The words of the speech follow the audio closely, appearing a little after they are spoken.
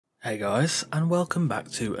Hey guys, and welcome back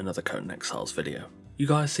to another Conan Exiles video. You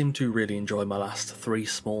guys seem to really enjoy my last 3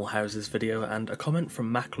 small houses video, and a comment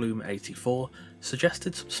from MacLoom84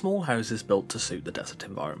 suggested some small houses built to suit the desert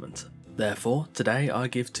environment. Therefore, today I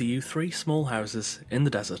give to you 3 small houses in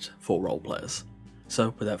the desert for roleplayers.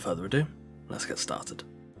 So without further ado, let's get started.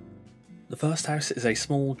 The first house is a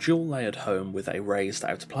small dual layered home with a raised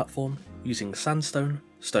outer platform using sandstone,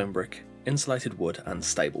 stone brick, insulated wood and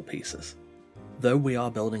stable pieces. Though we are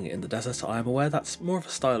building it in the desert, I am aware that's more of a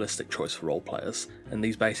stylistic choice for roleplayers, and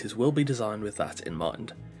these bases will be designed with that in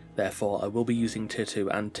mind. Therefore, I will be using tier 2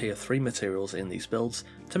 and tier 3 materials in these builds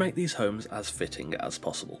to make these homes as fitting as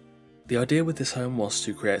possible. The idea with this home was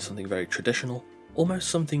to create something very traditional, almost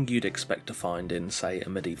something you'd expect to find in, say, a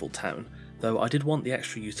medieval town, though I did want the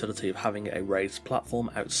extra utility of having a raised platform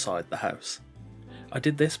outside the house. I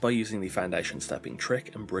did this by using the foundation stepping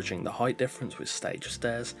trick and bridging the height difference with stage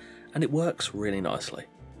stairs, and it works really nicely.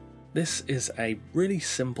 This is a really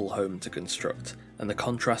simple home to construct, and the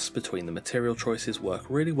contrasts between the material choices work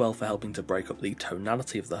really well for helping to break up the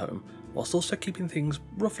tonality of the home, whilst also keeping things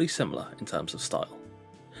roughly similar in terms of style.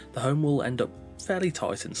 The home will end up fairly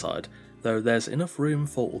tight inside, though there's enough room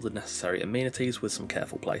for all the necessary amenities with some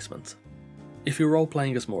careful placement. If you're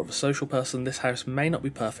role-playing as more of a social person, this house may not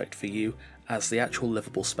be perfect for you, as the actual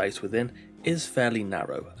livable space within is fairly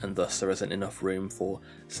narrow, and thus there isn't enough room for,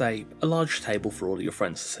 say, a large table for all of your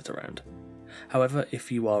friends to sit around. However,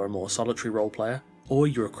 if you are a more solitary role-player, or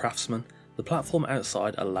you're a craftsman, the platform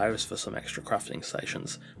outside allows for some extra crafting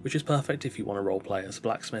stations, which is perfect if you want to role-play as a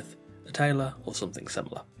blacksmith, a tailor, or something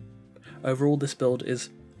similar. Overall, this build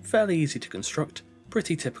is fairly easy to construct,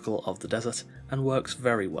 pretty typical of the desert, and works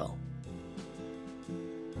very well.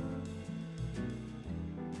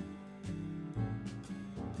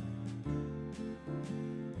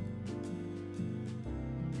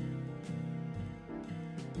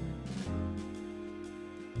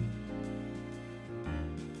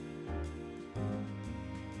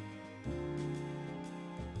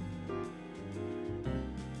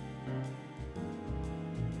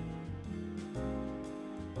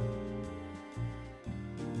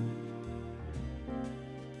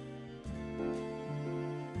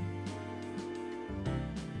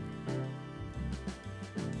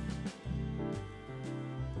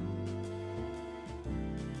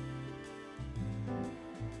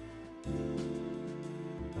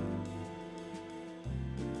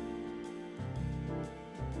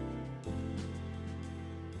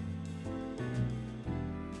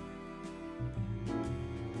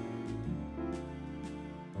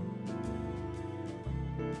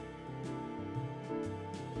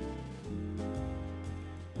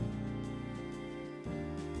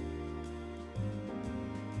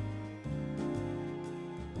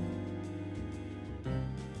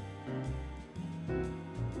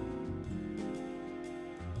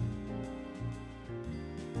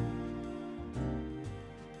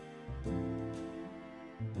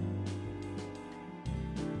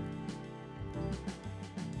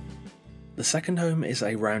 The second home is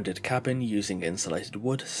a rounded cabin using insulated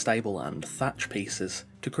wood, stable and thatch pieces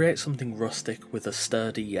to create something rustic with a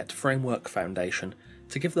sturdy yet framework foundation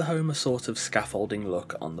to give the home a sort of scaffolding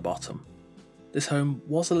look on the bottom. This home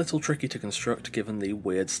was a little tricky to construct given the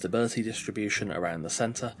weird stability distribution around the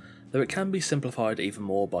centre, though it can be simplified even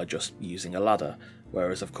more by just using a ladder,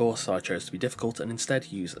 whereas of course I chose to be difficult and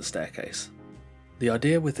instead use a staircase. The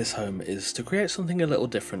idea with this home is to create something a little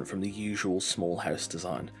different from the usual small house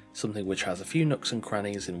design, something which has a few nooks and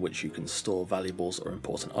crannies in which you can store valuables or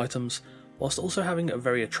important items, whilst also having a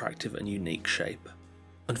very attractive and unique shape.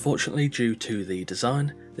 Unfortunately, due to the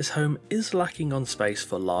design, this home is lacking on space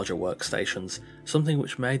for larger workstations, something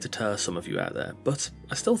which may deter some of you out there, but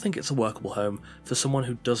I still think it's a workable home for someone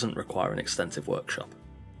who doesn't require an extensive workshop.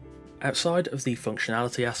 Outside of the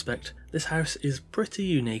functionality aspect, this house is pretty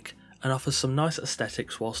unique and offers some nice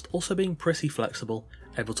aesthetics whilst also being pretty flexible,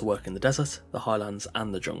 able to work in the desert, the highlands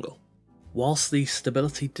and the jungle. Whilst the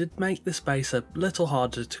stability did make this base a little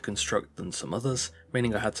harder to construct than some others,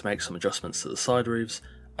 meaning I had to make some adjustments to the side roofs,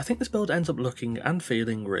 I think this build ends up looking and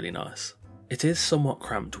feeling really nice. It is somewhat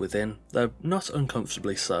cramped within, though not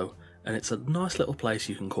uncomfortably so, and it's a nice little place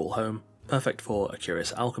you can call home, perfect for a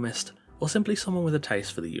curious alchemist, or simply someone with a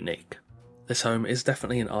taste for the unique. This home is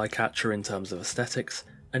definitely an eye-catcher in terms of aesthetics,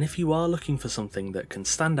 and if you are looking for something that can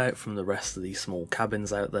stand out from the rest of these small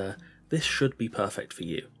cabins out there, this should be perfect for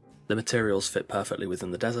you. The materials fit perfectly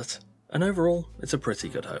within the desert, and overall, it's a pretty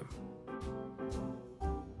good home.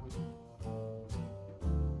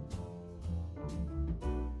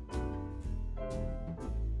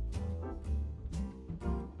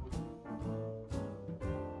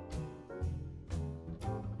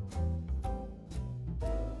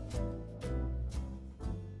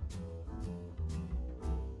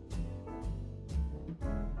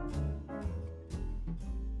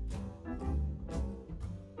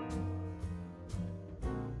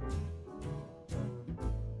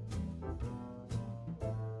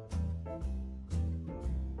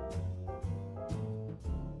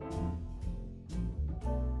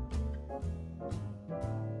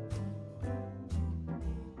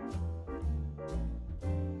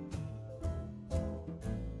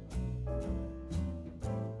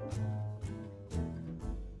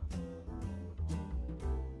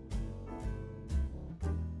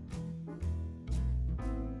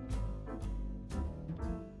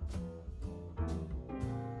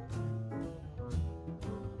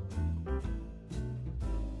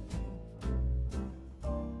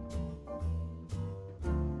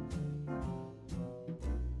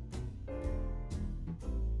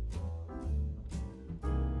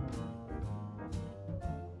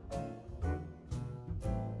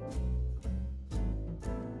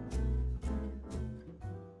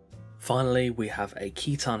 Finally, we have a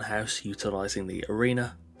Khitan house utilising the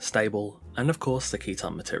arena, stable, and of course the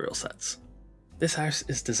Khitan material sets. This house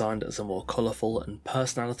is designed as a more colourful and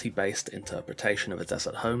personality-based interpretation of a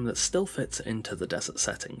desert home that still fits into the desert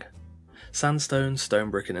setting. Sandstone, stone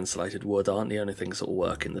brick and insulated wood aren't the only things that will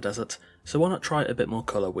work in the desert, so why not try a bit more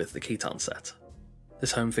colour with the Khitan set?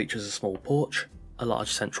 This home features a small porch, a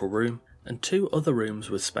large central room, and 2 other rooms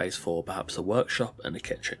with space for perhaps a workshop and a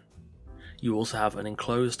kitchen. You also have an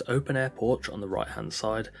enclosed open-air porch on the right-hand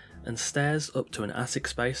side, and stairs up to an attic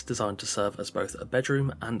space designed to serve as both a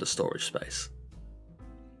bedroom and a storage space.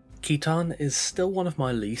 Khitan is still one of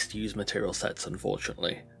my least used material sets,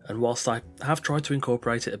 unfortunately, and whilst I have tried to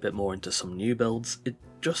incorporate it a bit more into some new builds, it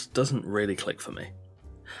just doesn't really click for me.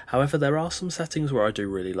 However, there are some settings where I do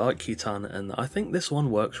really like Khitan, and I think this one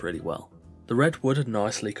works really well. The red wood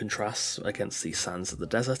nicely contrasts against the sands of the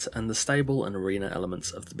desert and the stable and arena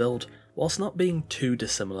elements of the build, whilst not being too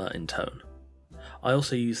dissimilar in tone. I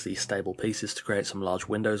also use the stable pieces to create some large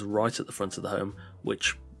windows right at the front of the home,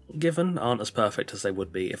 which, given, aren't as perfect as they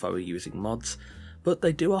would be if I were using mods, but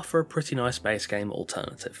they do offer a pretty nice base game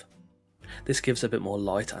alternative. This gives a bit more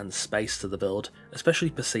light and space to the build, especially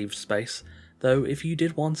perceived space, though if you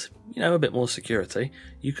did want, a bit more security,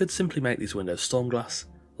 you could simply make these windows storm glass,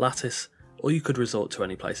 lattice, or you could resort to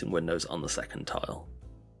only placing windows on the second tile.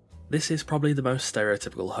 This is probably the most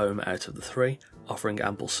stereotypical home out of the 3, offering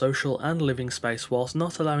ample social and living space whilst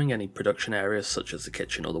not allowing any production areas such as the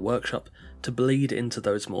kitchen or the workshop to bleed into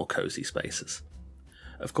those more cosy spaces.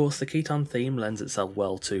 Of course, the Khitan theme lends itself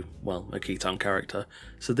well to, a Khitan character,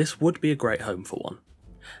 so this would be a great home for one.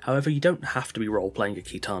 However, you don't have to be role-playing a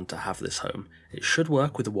Khitan to have this home. It should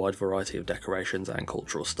work with a wide variety of decorations and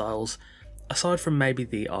cultural styles, aside from maybe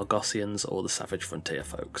the Argosians or the Savage Frontier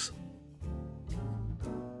folks.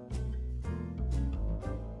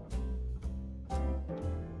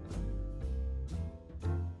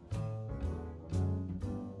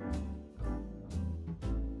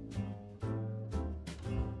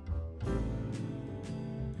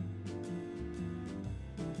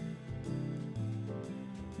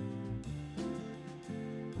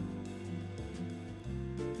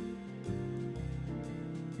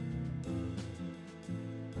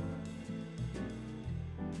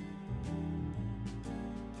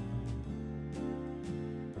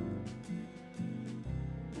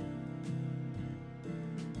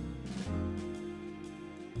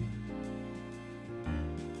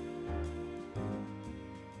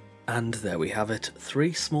 And there we have it,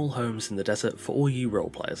 3 small homes in the desert for all you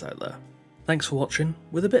roleplayers out there. Thanks for watching.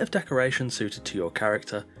 With a bit of decoration suited to your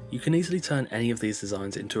character, you can easily turn any of these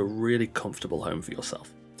designs into a really comfortable home for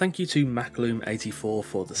yourself. Thank you to MacLoom84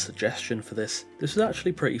 for the suggestion for this. This was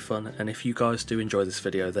actually pretty fun, and if you guys do enjoy this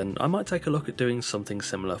video, then I might take a look at doing something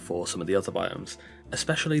similar for some of the other biomes,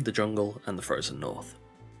 especially the jungle and the frozen north.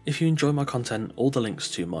 If you enjoy my content, all the links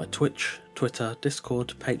to my Twitch, Twitter,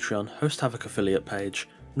 Discord, Patreon, Host Havoc affiliate page,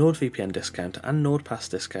 NordVPN discount and NordPass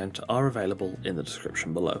discount are available in the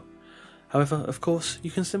description below. However, of course, you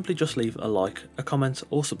can simply just leave a like, a comment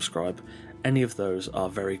or subscribe. Any of those are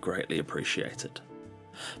very greatly appreciated.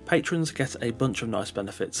 Patrons get a bunch of nice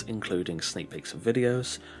benefits, including sneak peeks of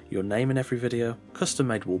videos, your name in every video, custom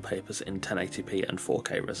made wallpapers in 1080p and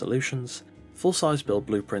 4K resolutions, full-size build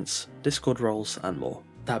blueprints, Discord roles and more.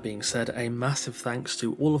 That being said, a massive thanks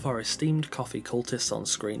to all of our esteemed coffee cultists on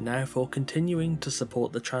screen now for continuing to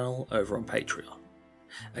support the channel over on Patreon.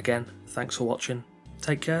 Again, thanks for watching,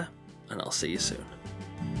 take care, and I'll see you soon.